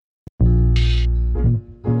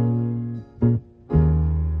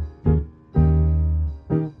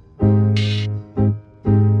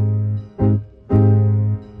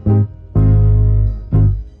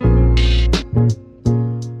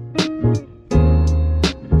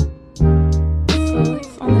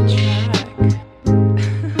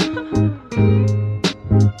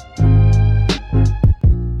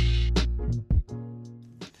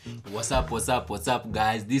What's up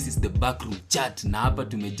guys? This is the backroom chat. Na hapa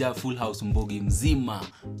tumejaa full house Mbogi mzima.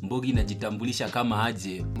 Mbogi inajitambulisha kama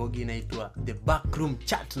aje. Mbogi inaitwa the backroom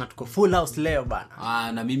chat na tuko full house leo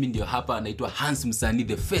bana. Na mimi ndio hapa anaitwa Hans Msani,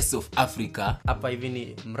 the face of Africa. Hapa hivi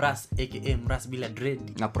ni Mras aka Mras bila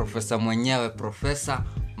dread. Na profesa mwenyewe Profesa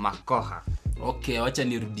Makoha. Okay, wacha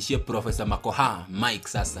nirudishie Profesa Makoha Mike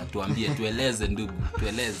sasa. Tueleze ndugu,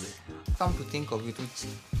 tueleze. Come to think of it,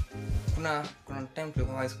 kuna time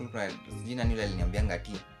tulikuwa high school, kuna jina nile aliniambianga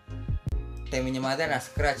ati time yenye madha na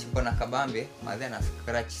scratch kwa kabambe, madha na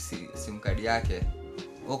scratch sim card yake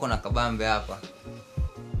uko na kabambe hapa,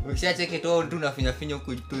 ukishacheke tu unafinya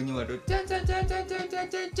huko tu nyuma tu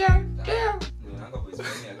Nanga boys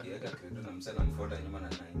akiweka credo na msana mfuata nyuma na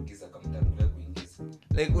anaingiza kamtangulia kuingiza,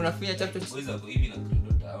 like unafinya chacho boys hapo hivi na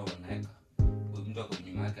credo tao wanaweka mtu ako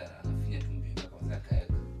nyuma yake anafinya tumbi kwanza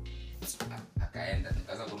akaenda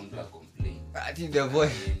nikaanza kwa mtu complain ati the boy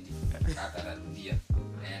akarudia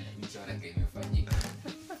naenda nimeona kile imefanyika.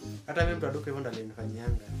 Hata mimi mtaduka hivyo ndo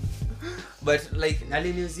alinifanyanga, but like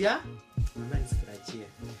aliniuzia mbona scratchia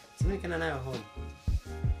simi kana nayo home.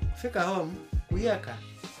 Fika home kuyaka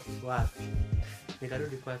wapi,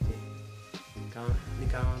 nikarudi kwake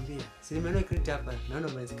nikamwambia si nimenunua credit hapa naona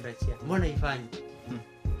mbona scratchia mbona ifanye.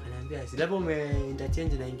 Ananiambia si labda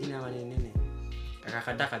interchange na nyingine ama nini.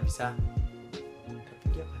 Akakataa kabisa.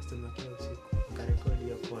 Kapigia customer care usiku, nikarekodi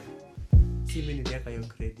hiyo call. Si mimi niliweka hiyo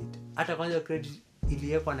credit. Hata kwanza hiyo credit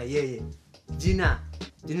iliwekwa na yeye. Jina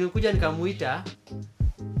nilikuja nikamuita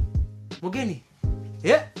mgeni.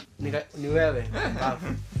 Ni wewe.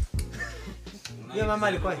 Yeye mama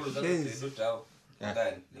alikuwa tense.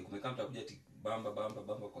 Gari, nikumeka mtu akuja bamba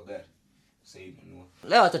kwa gari. Sasa nunua.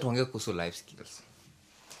 Leo hata tuongee kuhusu life skills.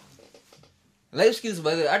 Life skills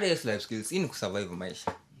by the way, life skills in kusurvive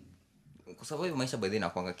maisha. Kusurvive maisha by the way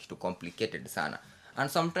inakuanga kitu complicated sana. And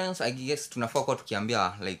sometimes I guess tunafaa kwa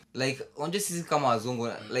tukiambia like unajua sisi kama wazungu,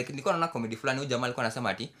 like nilikuwa naona comedy fulani huyu jamaa alikuwa anasema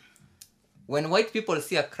ati when white people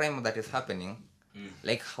see a crime that is happening,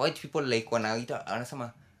 like white people like wanaita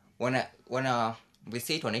anasema wana they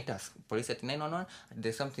say it wanaita police at 911,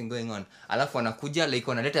 there's something going on. Alafu wanakuja like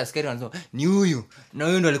wanaleta askari wanasema ni huyu na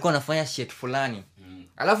huyu ndo alikuwa anafanya shit fulani.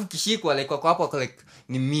 Alafu kishikwa like kwa hapo like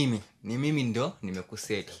ni mimi ndo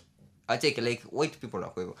nimekuseti. Acha like white people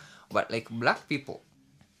wako hivyo, but like black people,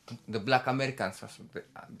 the black Americans,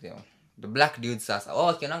 the black dudes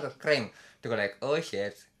sasa kinanga crime tuko like oh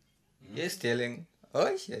shit he's stealing,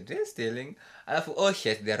 oh shit he's stealing, alafu oh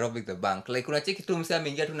shit they're robbing the bank. Like unacheki tu msema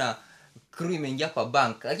ameingia tu na crew imeingia kwa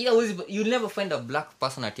bank, lakini you'll never find a black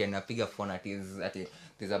person anapiga phone at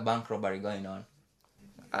there's a bank robbery going on.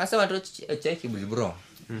 Asa watu check bro.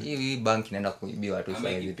 Hii bank inaenda kuibiwa tu sasa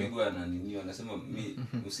hivi tu. Pigwa na nini wanasema mimi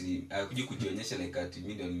akuje kujionyesha like ati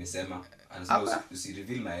mimi ndio nimesema, anasema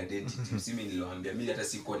reveal my identity. Mimi niliwaambia mimi hata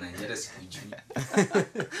siko na hata sikujui.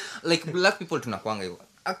 Like black people tunakuanga hivyo.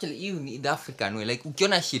 Actually you need African way, like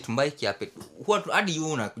ukiona shit mbaya kiape watu hadi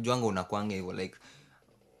you unakujuanga unakuanga hivyo, like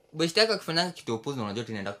beshtaka kufanya kitu opposite unajua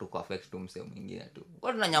tunaenda tu affect tu msemo mwingine tu.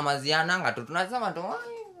 Watu tunanyamaziana tu tunasema tu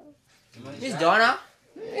Miss Jona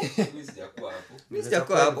Mimi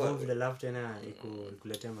sijakuwa hapo. The love tena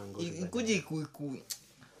ikuletea mango. Ikuje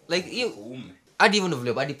like hiyo hadi even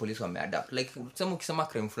vile body police wameadapt, like ukisema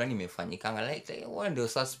crime fulani imefanyikanga like one ndio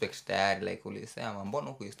suspect tayari, like ulisema mbona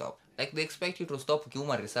huko stop, like they expect you to stop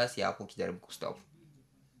ukiuma risasi hapo ukijaribu kustop.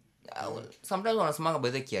 Sometimes wanasema by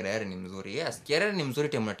the kiarere ni mzuri. Yes, kiarere ni mzuri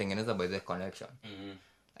time unatengeneza by the connection.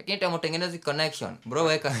 Lakini time unatengeneza connection bro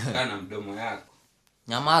weka kana mdomo yako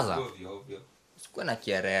nyamaza ovyo sikuwa na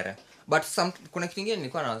kiarere. But kuna kitu kingine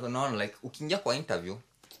nilikuwa naona like ukiingia kwa interview,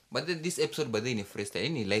 but this episode by the ni freestyle,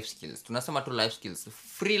 ni life skills. Tunasema tu life skills,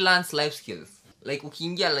 freelance life skills. Like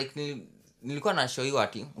ukiingia like nilikuwa na show you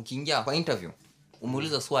ati ukiingia kwa interview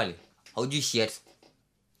umuuliza swali haujui shit,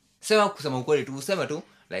 sema kusema ukweli tu, useme tu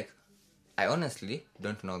like I honestly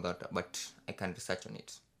don't know that but I can research on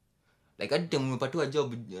it. Like hadi umepatiwa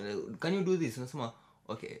job, can you do this? Unasema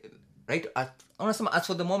okay right unasema as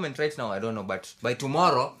for the moment right now I don't know but by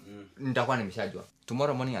tomorrow nitakuwa nimeshajua.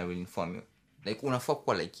 Tomorrow morning I will inform you. Like unafaa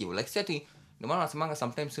kuwa like you, like seti ndio maana nasemanga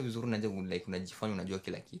sometimes sio vizuri like unajifanya unajua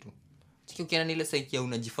kila kitu. Chiki ukiana ile side ya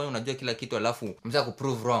unajifanya unajua kila kitu alafu mzee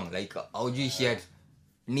kuprove wrong like haujui shit.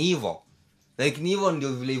 Ni hivyo. Like ni hivyo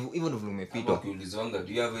ndio vile hivyo ndio umepita. Ukiulizwanga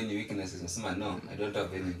do you have any weaknesses, nasema no I don't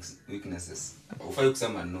have any weaknesses. Ufai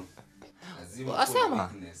kusema no. Lazima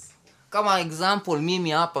weakness. Kama example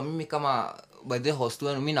mimi kama by the host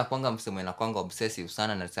wenu mimi nakwanga msemo nakwanga obsessive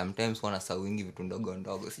sana na sometimes wana sawingi vitu ndogo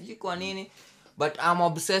ndogo. Sijui kwa nini but I'm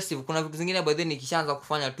obsessive. Kuna vitu zingine by then nikishaanza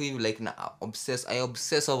kufanya tu hivi like na I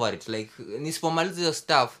obsess over it, like nisipomaliza hiyo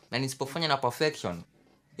stuff na nisipofanya na perfection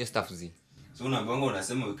hiyo stuff so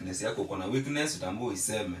unasema weakness yako, uko na weakness utambue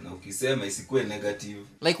uiseme, na ukisema isikuwe negative,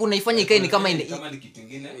 like unaifanya ikae ni kama ni kitu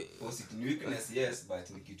kingine positive. Weakness yes, but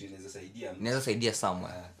ni kitu inaweza saidia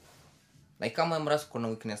somewhere. Like kama mras kuna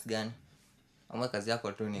weakness gani? Ama kazi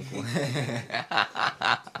yako tu ni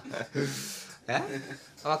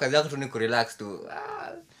ama kazi yako tu ni kurelax tu.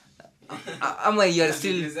 Ama you are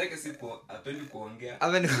still apendi kuongea.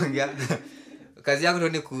 Kazi yako tu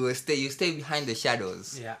ni you stay behind the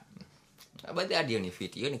shadows. Yeah. But the idea ni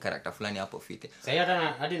fit. Hiyo ni character fulani hapo fit.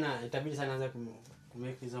 Sasa hadi na itabidi sana anza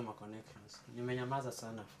kumake hizo connections. Nimenyamaza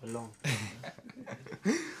sana for long.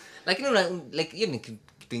 Lakini like hiyo ni kitu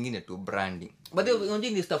kingine tu branding. But the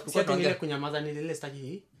only stuff kwa tunaongea kunyamaza ni ile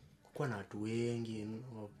staki kuwa na watu wengi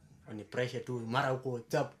ni pressure tu mara huko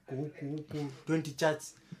WhatsApp huku 20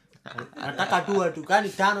 chats. Nataka tu watu kani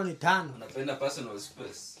 5 ni 5. Unapenda personal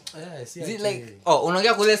space. Like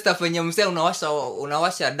unaongea kule stuff yenye msee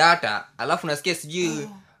unawasha data alafu unasikia sijui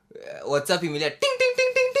WhatsApp imelia ting ting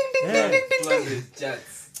ting ting ting ting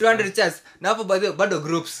 200 chats na hapo bado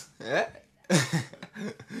groups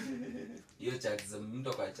hiyo chats za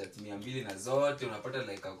mtu kwa chat 200 na zote unapata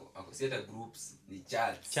like akosieta groups ni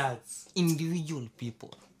chats individual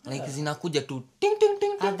people like zinakuja tu ting ting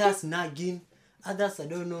ting others nagging, others I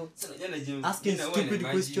don't know asking stupid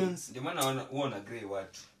questions. Ndio maana uona grey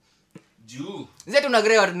watu juu zetu na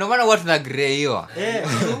grey watu, ndio maana watu na grey hiyo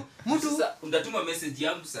mtu sasa unatuma message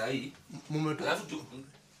yangu saa hii alafu tu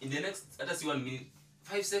in the next hata si 1 minute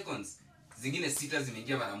 5 seconds zingine 6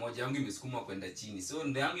 zimeingia mara moja, yangu imesukumwa kwenda chini, so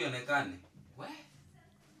ndio yangu ionekane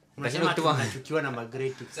unasema tunachukiwa na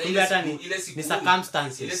magretu ile hata ni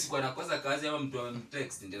circumstances. Ile siku anakosa kazi ama mtu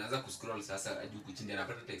amtext ndio anaanza kuscroll sasa ajuu kuchinja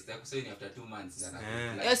anapata text yako, so ni after 2 months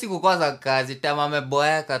na hiyo siku kwanza kazi tama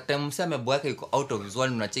ameboeka temsa ameboeka iko out of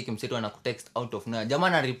zone, unacheki mseto anakutext out of nowhere, jamaa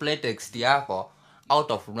na reply text yako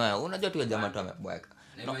out of nowhere, unajua tu jamaa tu ameboeka.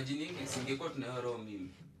 Na imagine hivi singekuwa tunayo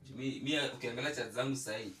mimi ukiangalia chat zangu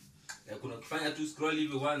sasa hivi kuna ukifanya tu scroll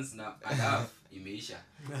hivi once na half imeisha.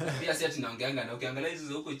 Pia si ati naongeanga na ukiangalia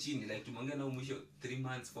hizo huko chini like tumeongea na mwisho 3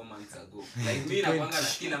 months 4 months ago. Like mimi napanga na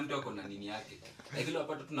kila mtu ako na nini yake. Like ile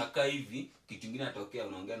unapata tunakaa hivi kitu kingine atokea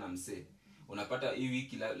unaongea na msee. Unapata hii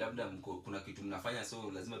wiki labda kuna kitu mnafanya,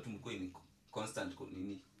 so lazima tu mko in constant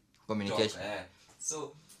communication.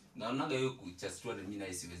 So naonaga hiyo kuchastua mimi na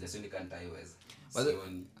isiweza, sio nikantaiweza.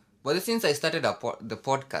 But since I started the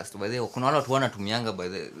podcast, by the way, kuna watu wanatumianga by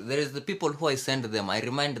the there is the people who I send them, I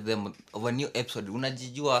remind them of a new episode.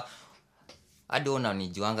 Unajijua hadi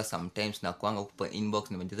unanijuanga sometimes na kuanga kwa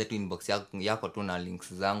inbox, nimejaza tu inbox yako tu na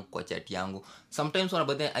links zangu kwa chat yangu. Sometimes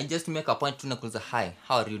by the I just make a point to nakuuliza hi,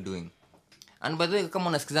 how are you doing? And by the way, kama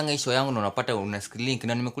unasikizanga show yangu na unapata unasikia link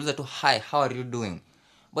na nimekuuliza tu hi, how are you doing?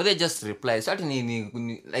 But they just reply certainly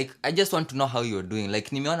like I just want to know how you're doing,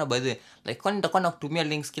 like nimeona by the like kwani nitakuwa nakutumia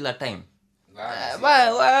links kila time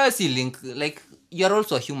si link, like you're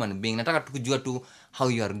also a human being, nataka tukujua tu how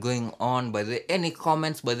you are going on. By the any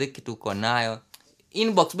comments by the kitu uko nayo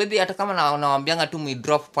inbox by the hata kama nawaambianga tu mi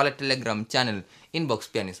drop pale Telegram channel inbox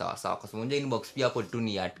pia ni sawa sawa, kwa sababu unajua inbox pia hapo tu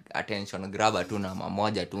ni attention grabber tu na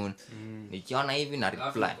mamoja tu nikiona hivi na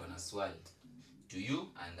reply. To you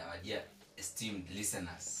and our dear esteemed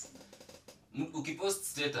listeners, ukipost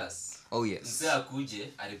status msee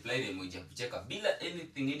akuje a reply na emoji ya kucheka bila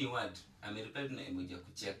anything any word, ame reply na emoji ya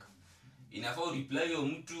kucheka, inafaa reply hiyo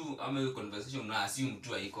mtu ama hiyo conversation na assume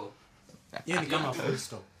mtu haiko, hiyo ni kama full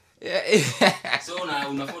stop. So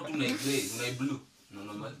unafaa tu una blue no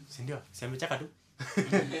normal, si ndio? Si amecheka tu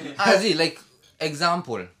like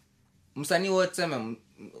example msanii wote sema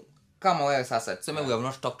kama wewe sasa tuseme we have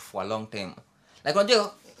not talked for a long time, like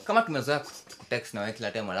unajua kama tumezoea kutext na wewe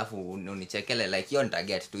kila time alafu unichekele like hiyo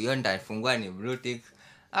nitaget tu, hiyo nitafungua ni blue tick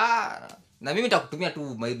na mimi nitakutumia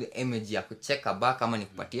tu maybe image ya kucheka back kama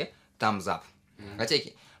nikupatie thumbs up.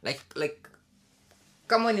 Acheki like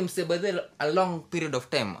kama ni msebadhe a long period of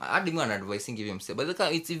time, hadi mimi ana advising hivi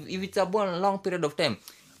msebadhe if it's a long period of time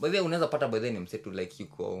by the unaweza pata by the ni msetu like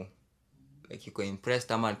yuko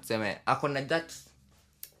impressed ama tuseme akona that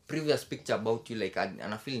previous picture about you, like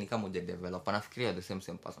ana feel ni kama uja develop, anafikiria the same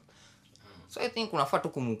person. So I think unafaa tu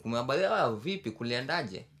kumhukumu baada vipi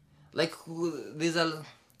kuliendaje, like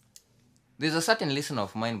there's a certain listener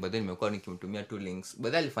of mine but then nimekuwa nikimtumia two links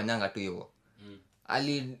but alifanyanga tu hivyo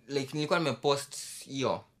ali like nilikuwa nimepost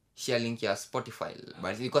hiyo share link ya Spotify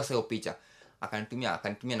but ilikuwa sio picha,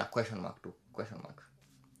 akanitumia na question mark.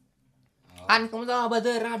 And kama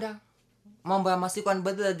baada rada mambo ya masiku and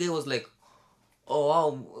baada the guy was like oh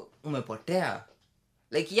wow umepotea.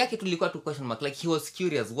 Like yake tulikuwa tu question mark, like he was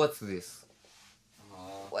curious what's this.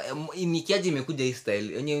 Nikiaje imekuja hii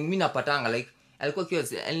style yenye mimi napatanga, like alikuwa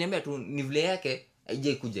curious, aliniambia tu ni vile yake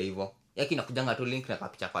haije kuja hivyo. Yake inakujanga tu link na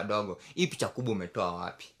kapicha kadogo. Hii picha kubwa umetoa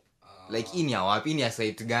wapi? Like hii ni ya wapi? Hii ni ya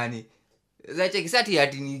site gani? Zache kisati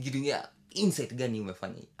ati ni kitu insight gani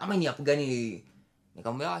umefanya hii? Ama ni app gani?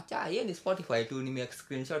 Nikamwambia acha yeye ni Spotify tu, nime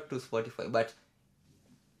screenshot to Spotify, but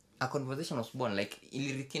a conversation was born, like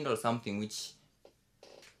ili rekindle something which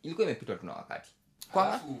ilikuwa imepitwa tu na wakati.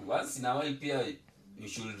 Kwa once in a while pia you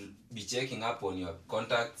should be checking up on your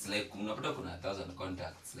contacts, like unapata kuna 1000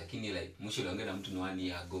 contacts lakini like mwisho uliongea na mtu ni 1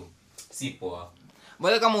 year ago. Si poa.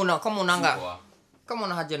 Bale kama unanga kama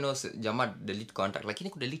una haja no jamaa delete contact, lakini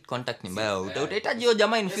ku delete contact ni mbaya. Utahitaji hiyo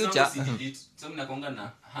jamaa in future. So mnakonga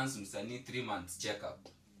na Hans msanii 3 months check up.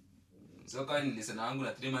 So kama nilisema wangu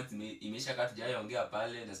na 3 months imeisha kati jayaongea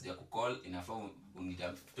pale na sija kucall, inafaa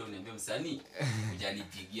unitafutie uniambie msanii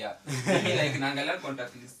hujanipigia. Mimi like naangalia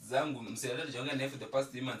contact list zangu, msanii tujaongea na for the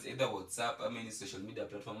past 3 months either WhatsApp ama any social media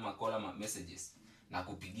platform ama call ama messages na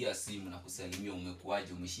kupigia simu na kusalimia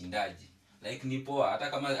umekuaje, umeshindaje. Like ni poa hata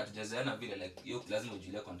kama hatujazoeana vile, like hiyo lazima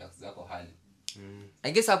ujulie contacts zako hali.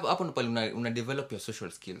 I guess hapo ndo pale una develop your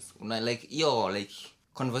social skills. Una like your like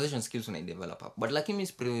conversation skills una develop up. But like me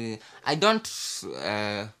I don't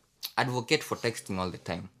advocate for texting all the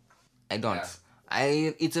time. I don't.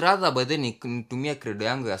 Yeah. It's rather but then nitumia credo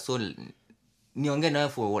yangu ya soul niongee nawe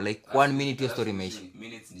for like 1 minute your story measure.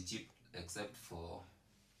 Minutes ni cheap except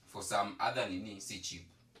for some other nini si cheap.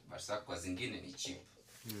 But sasa kwa zingine ni cheap.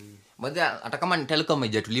 But hata kama ni Telcom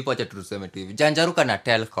haijatulipa, acha tuseme tu hivi. Janjaruka na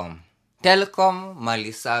Telcom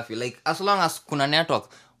mali safi, like as long as kuna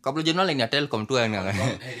network. Kabla general ni Telcom tu yani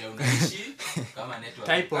unaishi kama network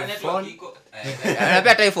type of phone iko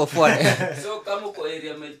anapia type of phone. So kama uko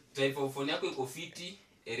area type of phone yako iko fiti,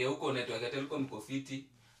 area huko network ya Telcom iko fiti,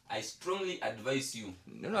 I strongly advise you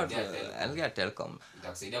I'll get Telcom.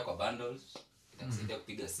 Itakusaidia kwa bundles, itakusaidia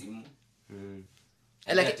kupiga simu.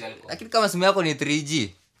 Lakini kama simu yako ni 3G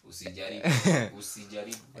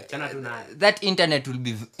usijaribu achana tu nayo. That internet will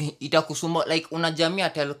be itakusumba, like unajamia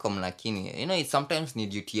Telcom, lakini you know it sometimes ni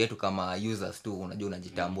duty yetu kama users tu, unajua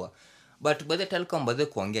unajitambua. But by the Telcom by the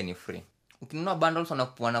kuongea ni free. Ukinunua bundles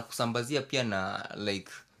wanakusambazia pia na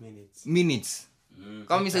like minutes.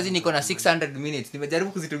 Kama mimi sasa niko na 600 minutes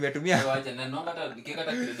nimejaribu kuzitumia. Wacha na naomba hata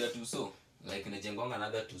nikikata credit tu so like najengonga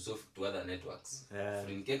another to so to other networks.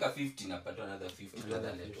 Free nikeka 50 napata another 50 to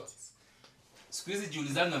other networks. Squeeze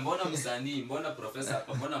jiulizana mbona msanii, mbona professor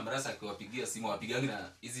hapa, mbona mrasa akiwapigia simu wapigangi na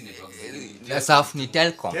hizi networks. Safi ni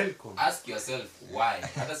Telcom. Ask yourself why.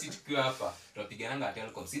 Hata si tukiwa hapa tunapigananga na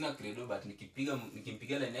Telcom. Sina credo but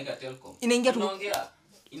nikimpigia line yake Telcom. Inaingia tunaongea.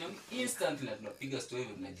 Instantly tunapiga story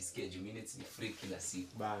tunajisikia minutes ni free kila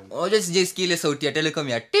siku. Oje sijisikia ile sauti ya Telcom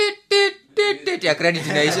ya tit tit tit ya credit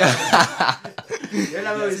inaisha.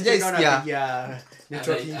 Yala wewe sijisikia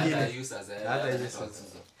network nyingine.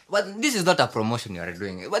 But this is not a promotion you are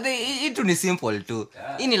doing. But it is simple too.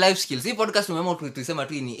 Ini life skills. Hii podcast tumeamua tusema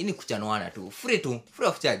tu ini kuchanuana tu. Free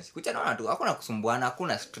of charge. Kuchanuana tu. Hakuna kusumbuana,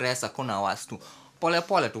 hakuna stress, hakuna wasi tu.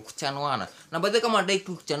 Pole tu kuchanuana. Na by the way kama unadai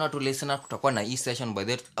tu kuchanua tu listener, kutakuwa na session by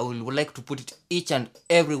that. I would like to put it each and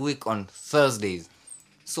every week on Thursdays.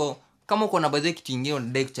 So kama uko na by the kitu kingine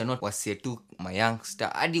unadai kuchanua wasie tu my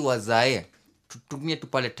youngster hadi wazae. Tutumie tu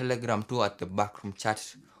pale Telegram tu at the backroom chat.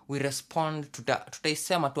 We respond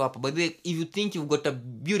tutaisema tu hapa. By the way, if you think you've got a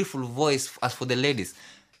beautiful voice as for the ladies,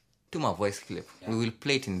 tuma voice clip. We will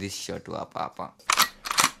play it in this show tu hapa.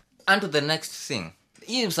 And to the next thing.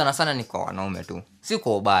 Hii sana ni kwa wanaume tu. Si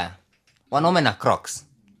kwa ubaya. Wanaume na Crocs.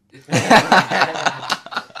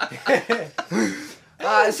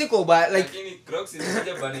 Si kwa ubaya like lakini Crocs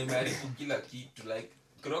inakuja bana imeharibu kila kitu, like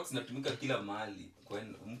Crocs natumika kila mahali. Kwa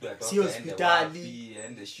mtu atoka hospitali,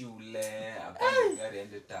 aende shule, apande gari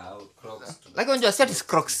aende tao, Crocs tu. Like unajua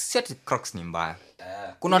set Crocs ni mbaya.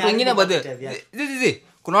 Kuna watu wengine baadhi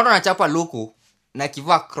kuna watu wanachapa luku na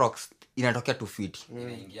kivaa Crocs inatokea tu fit.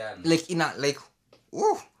 Inaingiana. Like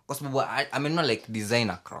kwa sababu amenunua like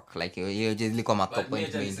designer Croc like hiyo ilikuwa makeup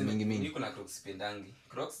mingi. Niko na Crocs pendangi.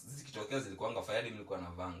 Crocs zikitokea zilikuanga fayari nilikuwa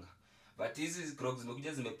navanga. But hizi Crocs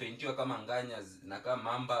zimekuja zimepaintiwa kama nganya na kama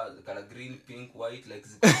mamba color green, pink, white like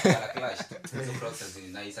color clash. Hizo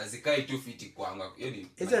Crocs zikai tu fit kwangu. Hiyo ni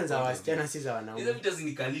hizo za wasichana si za wanaume. Hizo vitu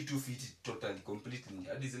zinikali tu fit totally completely.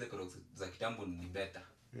 Hadi zile Crocs za kitambo ni better.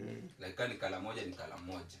 Like kani kala moja ni kala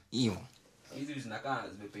moja. Hiyo hizi zinakaa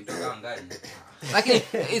zimepaintiwa kama nganya. Lakini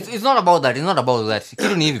it's not about that.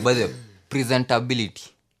 Kitu ni hivi by the presentability.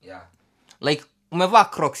 Yeah. Like umevaa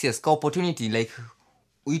Crocs yes, ka opportunity like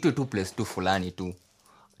uitwe tu place tu fulani tu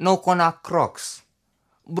na uko na Crocs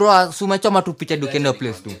bro, umechoma tu picha dukenda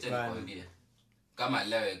place tu. Kama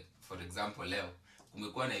leo for example, leo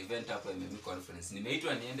kumekuwa na event hapa MMA conference,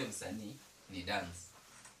 nimeitwa niende msanii ni dance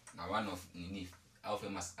na one of nini au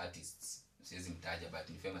famous artists, siwezi mtaja but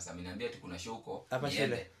ni famous, ameniambia ati kuna show huko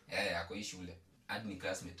niende. Ako hii shule hadi ni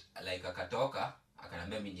classmate, like akatoka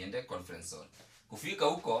akaniambia mimi niende conference hall. Kufika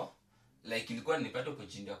huko like ilikuwa nipate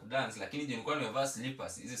opportunity ya kudance, lakini je nilikuwa nimevaa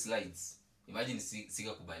slippers hizi slides, imagine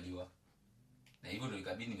sikakubaliwa. Na hivyo ndio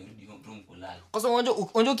ikabidi nimerudi room kulala. Kwa sababu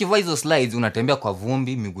unajua ukivaa hizo slides unatembea kwa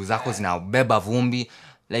vumbi, miguu zako zinabeba vumbi,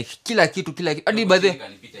 like kila kitu hadi by the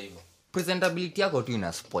presentability yako tu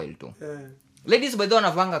ina spoil tu. Ladies by the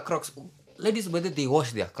wanavanga Crocs. Ladies by the they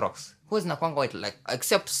wash their Crocs. Who's na kwanga white like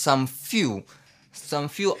except some few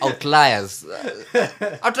outliers.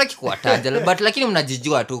 Hataki kuwataja but lakini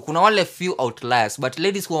mnajijua tu kuna wale few outliers, but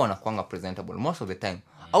ladies who wanakwanga presentable most of the time.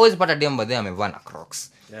 Always pata dem by the amevaa na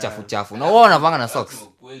Crocs. Chafu na wao wanavanga na socks.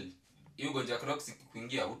 Kweli hiyo gonja Crocs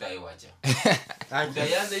kuingia utaiacha.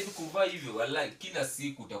 Utaanza hivi kuvaa hivyo wallahi kila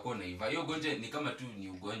siku utakuwa na hivyo. Hiyo gonja ni kama tu ni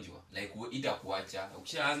ugonjwa like itakuacha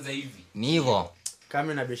ukishaanza hivi ni hivyo.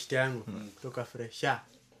 Kama na best yangu kutoka fresha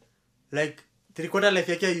like 3/4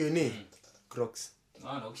 life yake uni Crocs.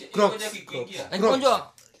 Ukishaanza kuingia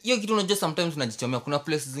unajua hiyo kitu unajua sometimes tunajichomea. Kuna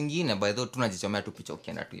places zingine by the way tunajichomea tu picha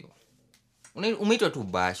ukienda tu hivyo. Umeitwa tu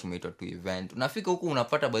bash, umeitwa tu event. Unafika huku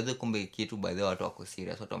unapata by the kumbe kitu by the watu wako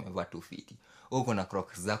serious, watu wamevaa tu fiti. Huko na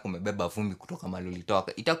Crocs zako umebeba vumbi kutoka mahali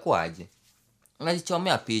toka. Itakuwaje?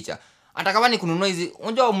 Unajichomea picha. Hata kama ni kununua hizi,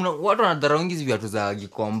 unajua watu wanadharau hizi viatu za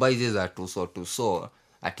Gikomba hizi za tuso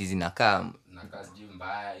ati zinakaa sijui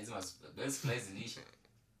mbaya. Hizo best flies zilisha.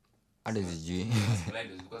 Hadi sijui. Flies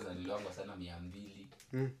zilikuwa zinalonga sana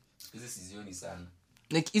 200. Hizi sizioni sana.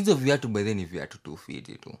 Like hizo viatu by the ni viatu tu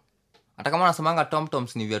fiti tu. Hata kama nasemanga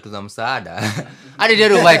TomToms ni viatu za msaada. Hadi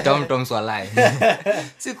ndio buy TomToms walai.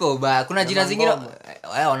 Siko ubaya. Kuna jina zingine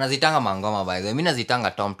wanazitanga mangoma by the way. Mimi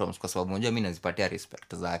nazitanga TomToms kwa sababu unajua mimi nazipatia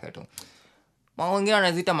respect zake tu. Mambo mengine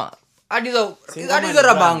wanazita hadi hizo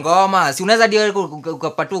raba ngoma. Si unaweza dia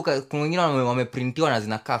ukapatuka kuna wengine wameprintiwa na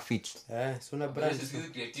zinakaa fit. Si una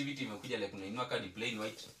brand. Creativity imekuja like unainua kadi plain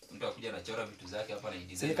white. Mtu akuja anachora vitu zake hapa na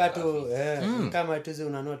design. Kama tuzi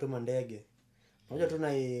unanua tu mandege. Unajua tu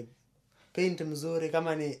na paint mzuri,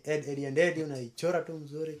 kama ni Eddie unaichora tu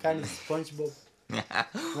mzuri, kani SpongeBob.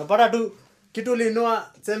 Unapata tu kitu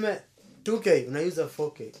linua sema 2k unauza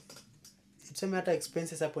 4k. Tuseme hata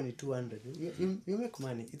expenses hapo ni 200. You make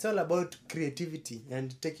money. It's all about creativity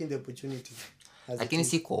and taking the opportunity. Lakini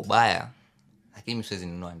siko ubaya. Lakini mimi siwezi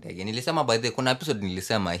nunua ndege. Nilisema by the way kuna episode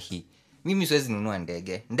nilisema hii. Mimi siwezi nunua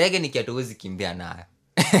ndege. Ndege ni kiatu huwezi kimbia nayo.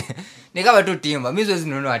 Ni kama tu timba. Mimi siwezi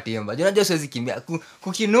nunua timba. Unajua siwezi kimbia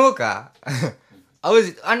kukinuka.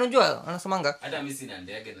 Hawezi anajua anasemanga hata mimi sina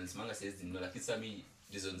ndege na nasemanga siwezi nunua, lakini sasa mimi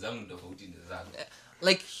reason zangu tofauti na zako.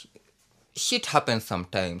 Like shit happens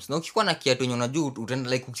sometimes. Na ukikuwa na kiatu yenye unajua utaenda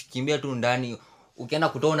like ukikimbia tu ndani ukienda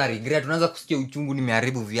kutoa na regret unaanza kusikia uchungu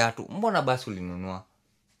nimeharibu viatu. Mbona basi ulinunua?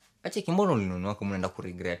 Acha kimbono ulinunua kama unaenda ku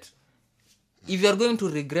regret. If you are going to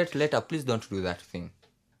regret later, please don't do that thing.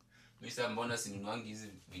 Mimi sasa mbona sinunuangi hizi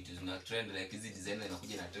vitu zina trend like hizi designer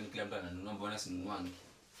inakuja na trend kila mtu ananunua, mbona sinunuangi?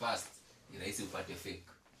 First, ni rahisi upate fake.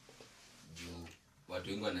 Juu watu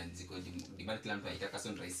wengi wanaziko demand kila mtu anataka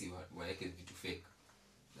sio rahisi waweke vitu fake.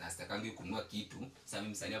 Na sitakangi kununua kitu, sasa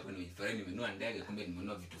mimi msanii hapo nimenunua ndege kumbe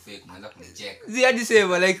nimenunua vitu fake, unaanza kunicheka. Si hadi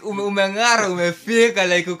sema like umeng'ara umefika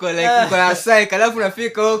like uko na psyche alafu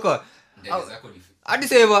unafika huko. Ndege zako ni hadi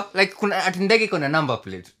sema like kuna ati ndege iko na number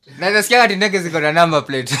plate. Na nasikia ati ndege ziko na number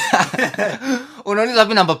plate. Unauliza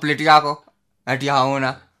wapi number plate yako? Ati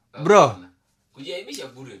hauna. Bro, kujiaibisha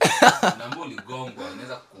bure. Naomba uligongwa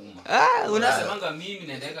unaweza kuuma. Unasemanga mimi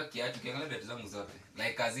naendeka kiatu kiangalia viatu zangu zote.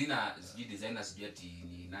 Like hazina sijui designer sijui ati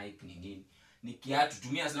ni Nike ni nini. Ni kiatu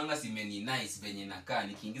tumia sinanga simeni nice venye nakaa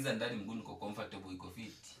nikiingiza ndani mguu niko comfortable iko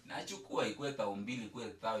fit. Nachukua ikuwe 200 ikuwe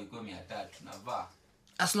 1000 ikuwe 300 navaa.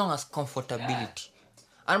 As long as comfortability.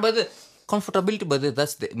 And by the comfortability by the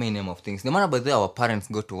that's the main name of things. No matter by the our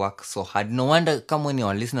parents go to work so hard. No wonder come when you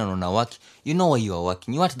are listening on a work, you know why you are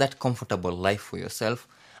working. You want that comfortable life for yourself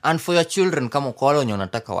and for your children. Kama kwa wale wenye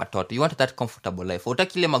unataka watoto, you want that comfortable life.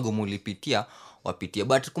 Utaki ile magumu ulipitia wapitie.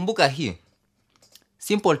 But kumbuka hii,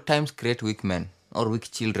 simple times create weak men or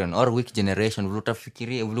weak children or weak generation.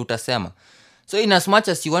 Utafikiria utasema. So in as much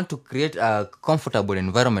as you want to create a comfortable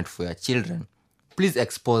environment for your children, please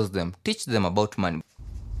expose them. Teach them about money.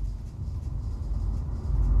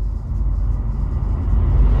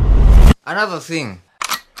 Another thing.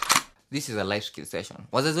 This is a life skill session.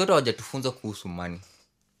 Wazazi wote hawajatufunza kuhusu money.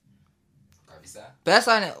 kabisa.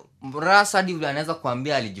 Pesa Rasa vile anaweza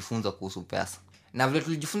kuambia alijifunza kuhusu pesa. Na vile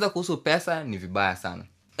tulijifunza kuhusu pesa ni vibaya sana.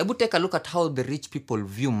 Hebu take a look at how the rich people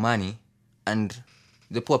view money and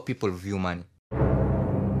the poor people view money.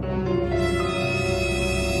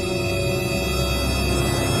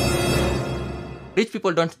 Rich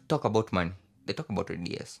people don't talk about money. They talk about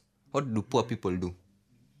ideas. What do poor people do?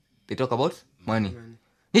 They talk about money.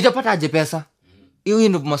 Nitapata aje pesa? Hiyo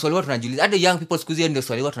ndio maswali watu wanajiuliza. Hata young people siku hizi ndio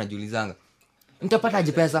swali watu wanajiulizanga. Nitapata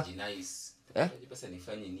aje pesa? Pesa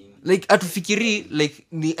nifanye nini? Like atufikiri like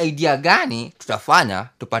ni idea gani tutafanya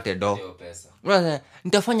tupate do. Unaona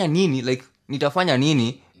nitafanya nini like nitafanya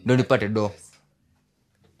nini ndio nipate do.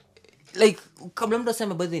 Like kabla mtu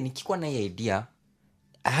aseme by the way nikikuwa na hii idea,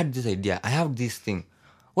 I had this idea, I have this thing.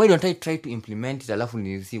 Why don't I try to implement it alafu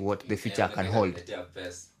ni see what the future can hold.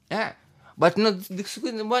 Yeah. But no, siku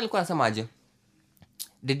hizi mbona nilikuwa nasema aje?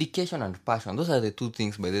 Dedication and passion, those are the two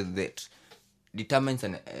things by the that determines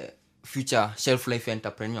an future shelf life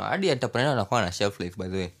entrepreneur. Hadi entrepreneur anakuwa na shelf life by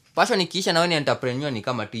the way. Passion ikiisha na wewe ni entrepreneur ni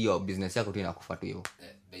kama tu hiyo business yako tu inakufa tu hivyo.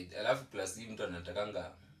 Alafu plus hii mtu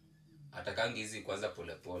anatakanga hizi kwanza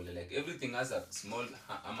pole pole, like everything has a small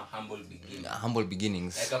ama humble beginning. Humble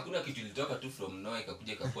beginnings. Like hakuna kitu ilitoka tu from nowhere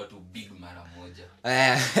ikakuja ikakuwa tu big mara moja.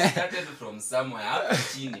 Started from somewhere hapo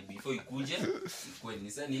chini before ikuje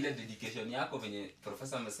kweli. Sasa ni ile dedication yako venye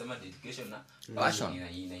professor amesema, dedication na passion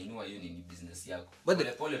inainua hiyo ni business yako.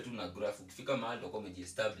 Pole pole tu na graph ukifika mahali utakuwa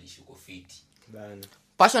umejiestablish uko fit. Bana.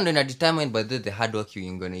 Passion is determined by the hard work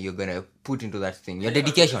you're gonna put into that thing. Your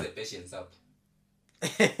dedication. Patience up.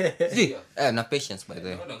 See, na patience by the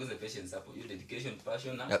way. Don't ongeza patience hapo. Your dedication,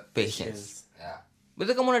 passion na patience. Yeah.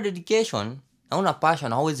 But kama una dedication na una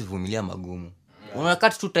passion hauwezi vumilia magumu.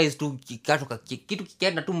 Unakata tu ties tu kitu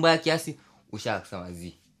kikienda tu mbaya kiasi ushakisema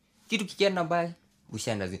zi. Kitu kikienda mbaya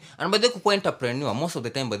ushaenda zi. And by the way kwa entrepreneur most of the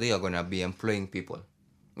time by the way you're going to be employing people.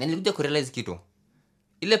 Na nilikuja kurealize kitu.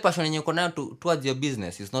 Ile passion yenye uko nayo towards your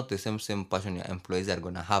business is not the same passion your employees are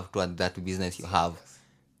going to have towards that business you have.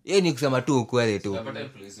 Yeye ni kusema tu ukweli tu. Unapata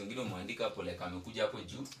employees wengine muandika hapo like amekuja hapo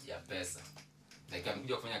juu ya pesa. Like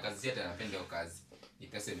amekuja kufanya kazi yake anapenda hiyo kazi. Ni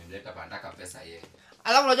pesa imemleta pandaka pesa yeye.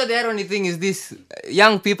 Alafu unajua the irony thing is this,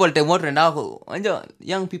 young people temotre nao. Unajua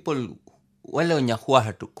young people wale wenye huwa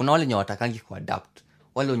hatu. Kuna wale wenye watakangi kuadapt.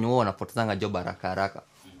 Wale wenye wanapotezanga job haraka.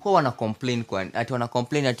 Huwa wana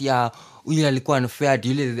complain ati yule alikuwa unfair,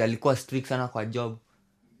 yule alikuwa strict sana kwa job.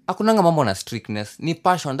 Hakunanga mambo na strictness, ni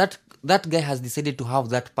passion. That guy has decided to have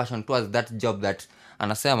that passion towards that job that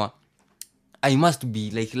anasema I must be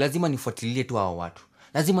like lazima nifuatilie tu hao watu.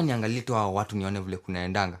 Lazima niangalie tu hao watu nione vile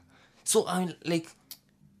kunaendanga. So I'm like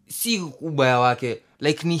si ubaya wake,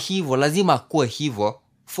 like ni hivyo, lazima kuwe hivyo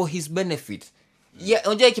for his benefit. Yeah,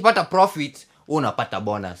 unajua ikipata profit, unapata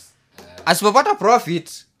bonus. Asipopata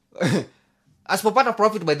profit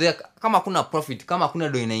by the way, kama kuna profit, kama kuna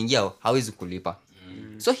do inaingia, hawezi kulipa.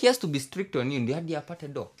 So he has to be strict on you ndio hadi apate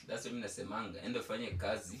do. That's what mimi nasemanga, enda ufanye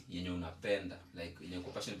kazi yenye unapenda, like yenye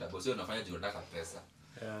uko passionate about. So unafanya juu unataka pesa.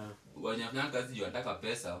 Unafanya kazi juu unataka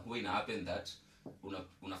pesa, huwa ina happen that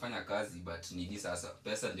unafanya kazi but nini sasa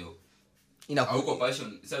pesa ndio hauko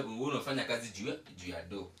passion. Sasa unafanya kazi juu ya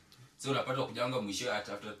do. So unapata kujanga mwisho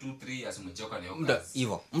after 2-3 years umechoka na hiyo kazi.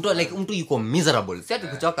 Hivyo. Mtu yuko miserable. Si ati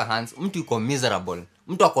kuchoka hands, mtu yuko miserable.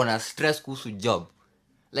 Mtu ako na stress kuhusu job.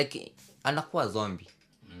 Like anakuwa zombie.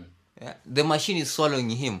 Yeah. The machine is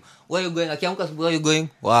swallowing him. Where you going? Akiamka asubuhi, where you going?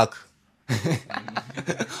 Work.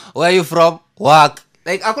 Where you from? Work.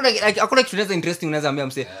 Like hakuna kitu kinaweza interesting unaweza ambia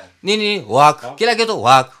mse. Nini? Work. Kila kitu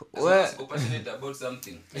work. Wewe uko passionate about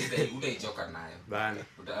something. Utaichoka nayo. Bana.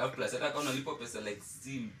 Plus hata kama unalipa pesa like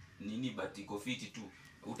si nini but iko fit tu.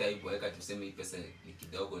 Utaiboeka tuseme hii pesa ni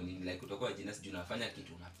kidogo nini, like utakuwa jina siju unafanya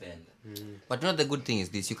kitu unapenda. But you know the good thing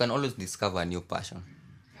is this, you can always discover a new passion.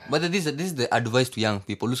 But this is the advice to young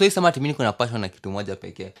people. Usisema ati mimi niko na passion na kitu moja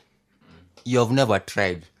pekee. You have never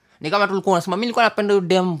tried. Ni kama tu ulikuwa unasema mimi nilikuwa napenda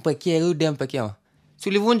huyu dem pekee. Si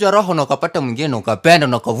ulivunja roho na ukapata mwingine na ukapenda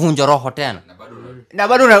na ukavunja roho tena. Na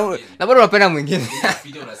bado unapenda mwingine.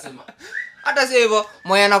 Unasema hata sio hivyo,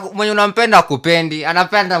 mwenye unampenda akupendi,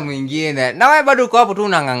 anapenda mwingine. Na wewe bado uko hapo tu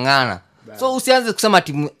unangangana. So usianze kusema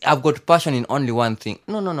ati I've got passion in only one thing.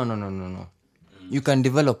 No. You can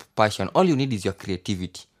develop passion. All you need is your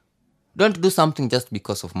creativity. Don't do something just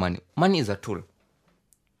because of money. Money is a tool.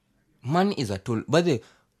 By the way,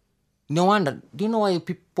 no wonder, do you know why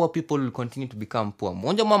poor people will continue to become poor?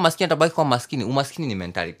 Unajua mama maskini atabaki kwa maskini. Umaskini ni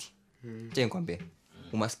mentality. Acha nikwambie.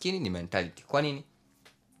 Umaskini ni mentality. Kwa nini?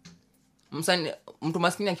 Mtu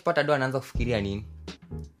maskini akipata doa anaanza kufikiria nini?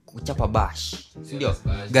 Kuchapa bash. Ndio.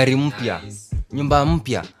 Gari mpya. nyumba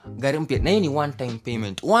mpya, gari mpya, na hiyo ni one time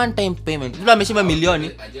payment. Mtu ameshiba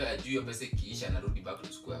milioni ajua hiyo pesa ikiisha narudi back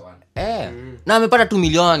to square one. Na amepata 2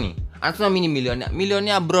 milioni. Anasema mimi ni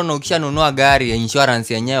milionea bro, na ukishanunua gari ya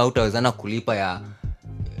insurance yenyewe hutawezana kulipa ya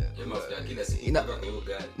mafuta kila siku kwa hiyo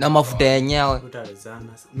gari na mafuta yenyewe utawezana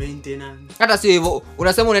maintenance. Hata sio hivyo,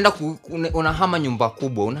 unasema unaenda unahama nyumba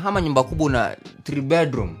kubwa una 3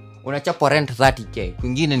 bedroom, unachapa rent 30k,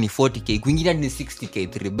 kwingine ni 40k, kwingine ni 60k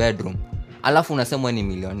 3 bedroom, alafu unasema ni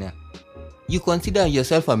millionaire. You consider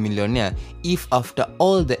yourself a millionaire if after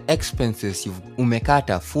all the expenses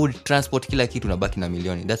umekata, food, transport, kila kitu, unabaki na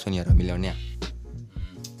milioni. That's when you're a millionaire.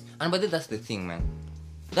 And but that's the thing, man.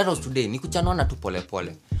 That was today. Ni kuchanuana tu pole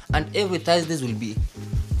pole. And every Thursdays will be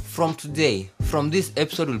from today. From this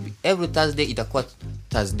episode will be every Thursday itakuwa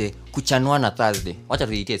Thursday. Kuchanuana Thursday. Wacha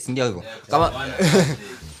tuitie, si ndio hivyo? Kama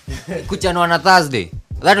Kuchanuana Thursday.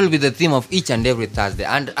 That will be the theme of each and every Thursday.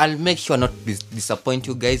 And I'll make sure not to disappoint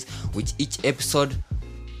you guys with each episode.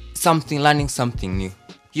 Learning something new.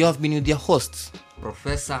 You have been with your hosts,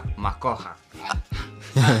 Professor Makoha.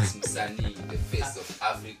 Msanii, the face of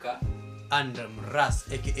Africa. And Ras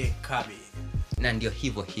aka Kabi. Na ndio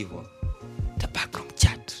hivyo. The backroom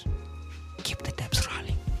chat. Keep the tabs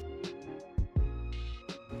rolling.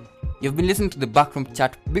 You've been listening to the backroom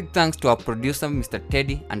chat. Big thanks to our producer, Mr.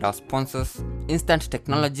 Teddy, and our sponsors, Instant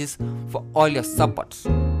Technologies, for all your support.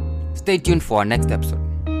 Stay tuned for our next episode.